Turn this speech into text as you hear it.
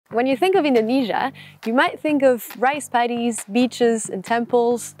When you think of Indonesia, you might think of rice paddies, beaches and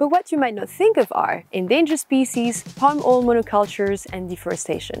temples, but what you might not think of are endangered species, palm oil monocultures and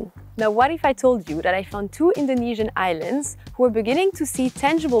deforestation. Now what if I told you that I found 2 Indonesian islands who are beginning to see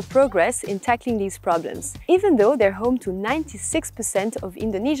tangible progress in tackling these problems, even though they're home to 96% of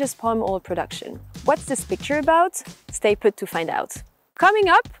Indonesia's palm oil production? What's this picture about? Stay put to find out. Coming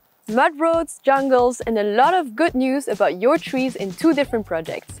up, mud roads, jungles, and a lot of good news about your trees in 2 different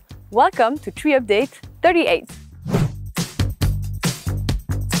projects. Welcome to Tree Update 38.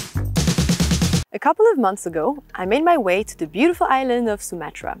 A couple of months ago, I made my way to the beautiful island of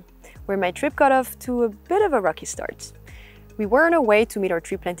Sumatra, where my trip got off to a bit of a rocky start. We were on our way to meet our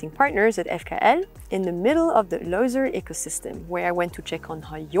tree planting partners at FKL in the middle of the Lozer ecosystem, where I went to check on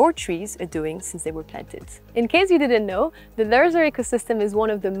how your trees are doing since they were planted. In case you didn't know, the Lozer ecosystem is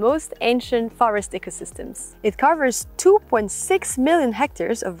one of the most ancient forest ecosystems. It covers 2.6 million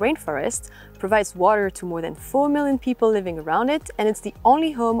hectares of rainforest, provides water to more than 4 million people living around it, and it's the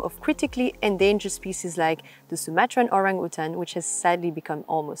only home of critically endangered species like the Sumatran orangutan, which has sadly become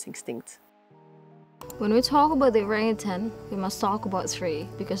almost extinct. When we talk about the orangutan, we must talk about 3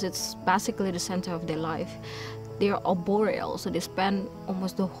 because it's basically the center of their life. They are arboreal, so they spend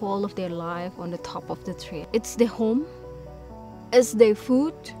almost the whole of their life on the top of the tree. It's their home, it's their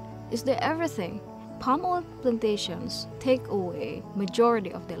food, it's their everything. Palm oil plantations take away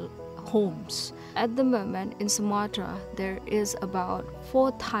majority of their homes. At the moment in Sumatra, there is about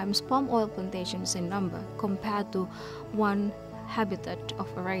 4 times palm oil plantations in number compared to 1 habitat of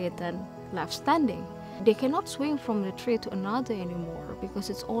orangutan left standing. They cannot swing from the tree to another anymore because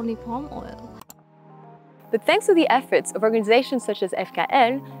it's only palm oil. But thanks to the efforts of organizations such as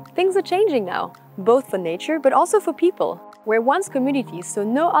FKL, things are changing now, both for nature but also for people. Where once communities saw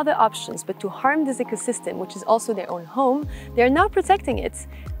no other options but to harm this ecosystem, which is also their own home, they are now protecting it.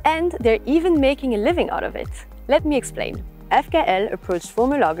 And they're even making a living out of it. Let me explain. FKL approached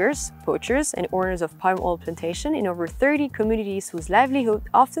former loggers, poachers and owners of palm oil plantation in over 30 communities whose livelihood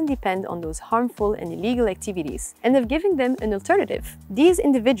often depend on those harmful and illegal activities, and of giving them an alternative. These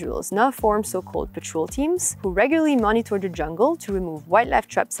individuals now form so-called patrol teams who regularly monitor the jungle to remove wildlife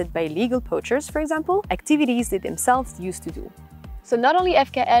traps set by illegal poachers, for example, activities they themselves used to do. So not only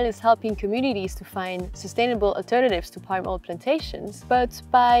FKL is helping communities to find sustainable alternatives to palm oil plantations, but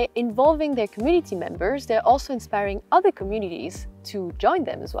by involving their community members, they're also inspiring other communities to join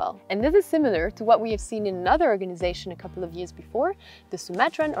them as well. And this is similar to what we have seen in another organization a couple of years before, the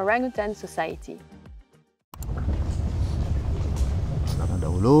Sumatran Orangutan Society. Karena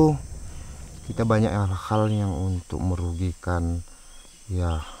dahulu kita banyak hal yang untuk merugikan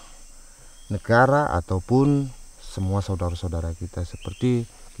negara ataupun semua saudara-saudara kita, seperti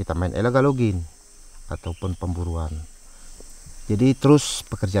kita main illegal logging ataupun pemburuan. Jadi terus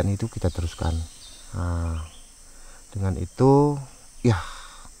pekerjaan itu kita teruskan. Nah, dengan itu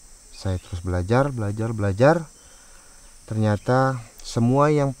saya terus belajar. Ternyata semua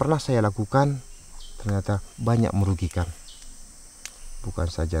yang pernah saya lakukan ternyata banyak merugikan.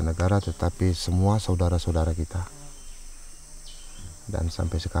 Bukan saja negara tetapi semua saudara-saudara kita. Dan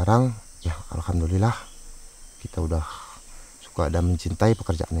sampai sekarang alhamdulillah kita udah suka dan mencintai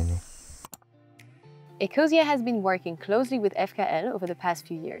pekerjaan ini. Ecosia has been working closely with FKL over the past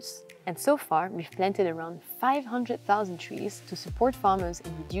few years. And so far, we've planted around 500,000 trees to support farmers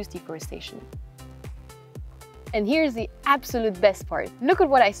and reduce deforestation. And here's the absolute best part. Look at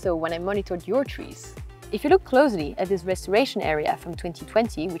what I saw when I monitored your trees. If you look closely at this restoration area from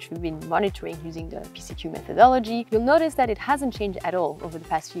 2020, which we've been monitoring using the PCQ methodology, you'll notice that it hasn't changed at all over the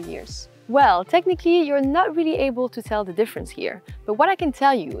past few years. Well, technically, you're not really able to tell the difference here. But what I can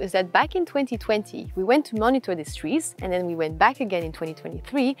tell you is that back in 2020, we went to monitor these trees, and then we went back again in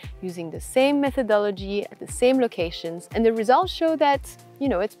 2023 using the same methodology at the same locations, and the results show that,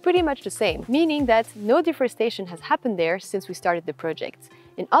 it's pretty much the same, meaning that no deforestation has happened there since we started the project.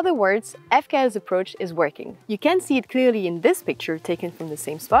 In other words, FKL's approach is working. You can see it clearly in this picture taken from the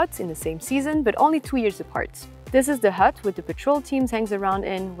same spot in the same season, but only 2 years apart. This is the hut with the patrol teams hangs around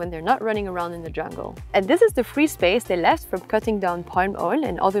in when they're not running around in the jungle. And this is the free space they left from cutting down palm oil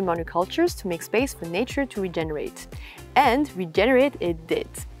and other monocultures to make space for nature to regenerate. And regenerate it did.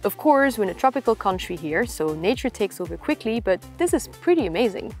 Of course, we're in a tropical country here, so nature takes over quickly, but this is pretty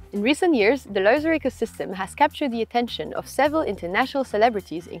amazing. In recent years, the Lozer ecosystem has captured the attention of several international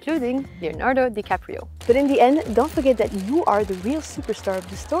celebrities, including Leonardo DiCaprio. But in the end, don't forget that you are the real superstar of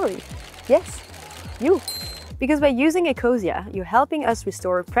the story. Yes, you. Because by using Ecosia, you're helping us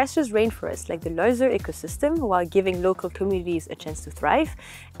restore precious rainforests like the Lozer ecosystem while giving local communities a chance to thrive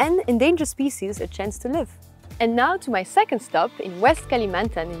and endangered species a chance to live. And now to my second stop in West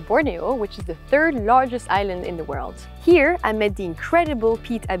Kalimantan in Borneo, which is the third largest island in the world. Here, I met the incredible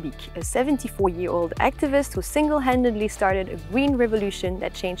Piet Abik, a 74-year-old activist who single-handedly started a green revolution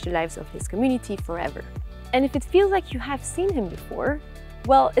that changed the lives of his community forever. And if it feels like you have seen him before,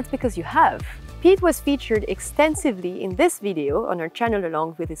 well, it's because you have. Piet was featured extensively in this video on our channel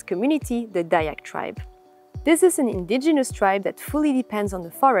along with his community, the Dayak tribe. This is an indigenous tribe that fully depends on the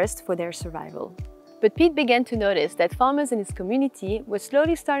forest for their survival. But Piet began to notice that farmers in his community were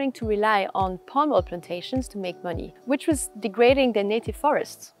slowly starting to rely on palm oil plantations to make money, which was degrading their native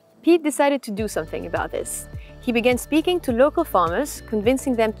forests. Piet decided to do something about this. He began speaking to local farmers,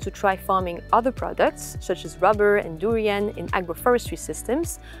 convincing them to try farming other products, such as rubber and durian, in agroforestry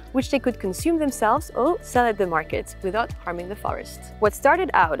systems, which they could consume themselves or sell at the market without harming the forest. What started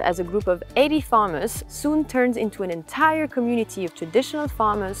out as a group of 80 farmers soon turned into an entire community of traditional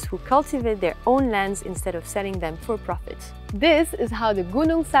farmers who cultivate their own lands instead of selling them for profit. This is how the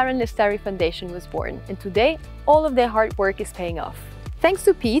Gunung Saran Lestari Foundation was born, and today all of their hard work is paying off. Thanks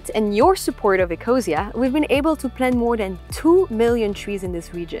to Piet and your support of Ecosia, we've been able to plant more than 2 million trees in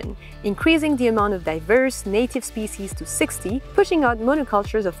this region, increasing the amount of diverse native species to 60, pushing out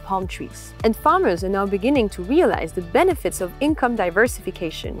monocultures of palm trees. And farmers are now beginning to realize the benefits of income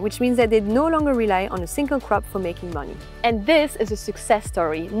diversification, which means that they no longer rely on a single crop for making money. And this is a success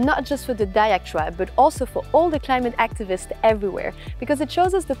story, not just for the Dayak tribe, but also for all the climate activists everywhere, because it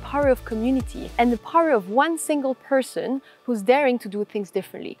shows us the power of community and the power of one single person who's daring to do things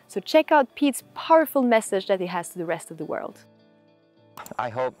differently. So check out Piet's powerful message that he has to the rest of the world. I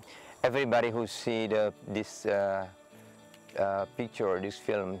hope everybody who see this picture or this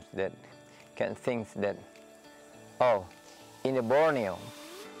film that can think that, oh, in the Borneo,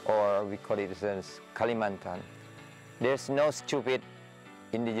 or we call it as Kalimantan, there's no stupid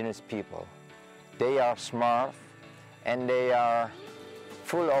indigenous people. They are smart and they are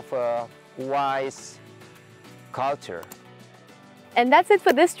full of a wise culture. And that's it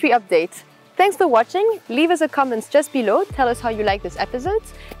for this tree update. Thanks for watching. Leave us a comment just below. Tell us how you like this episode.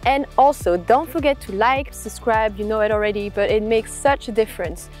 And also, don't forget to like, subscribe. You know it already, but it makes such a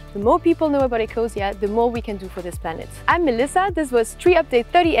difference. The more people know about Ecosia, the more we can do for this planet. I'm Mélissa. This was Tree Update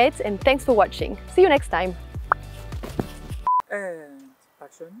 38, and thanks for watching. See you next time. And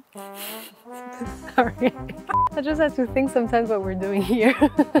action. Sorry. I just have to think sometimes what we're doing here.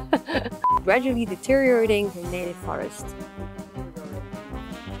 Gradually deteriorating the native forest.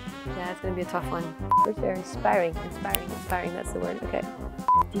 Yeah, it's gonna be a tough one. It's very inspiring, that's the word, okay.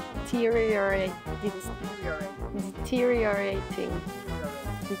 Deteriorating. It's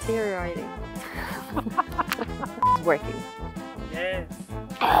working. Yes.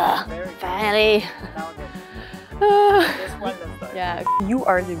 Finally. Now then. This one last time. Yeah, you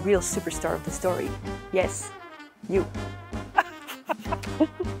are the real superstar of the story. Yes, you.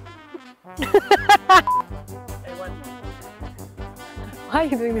 Why are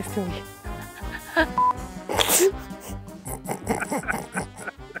you doing this to me?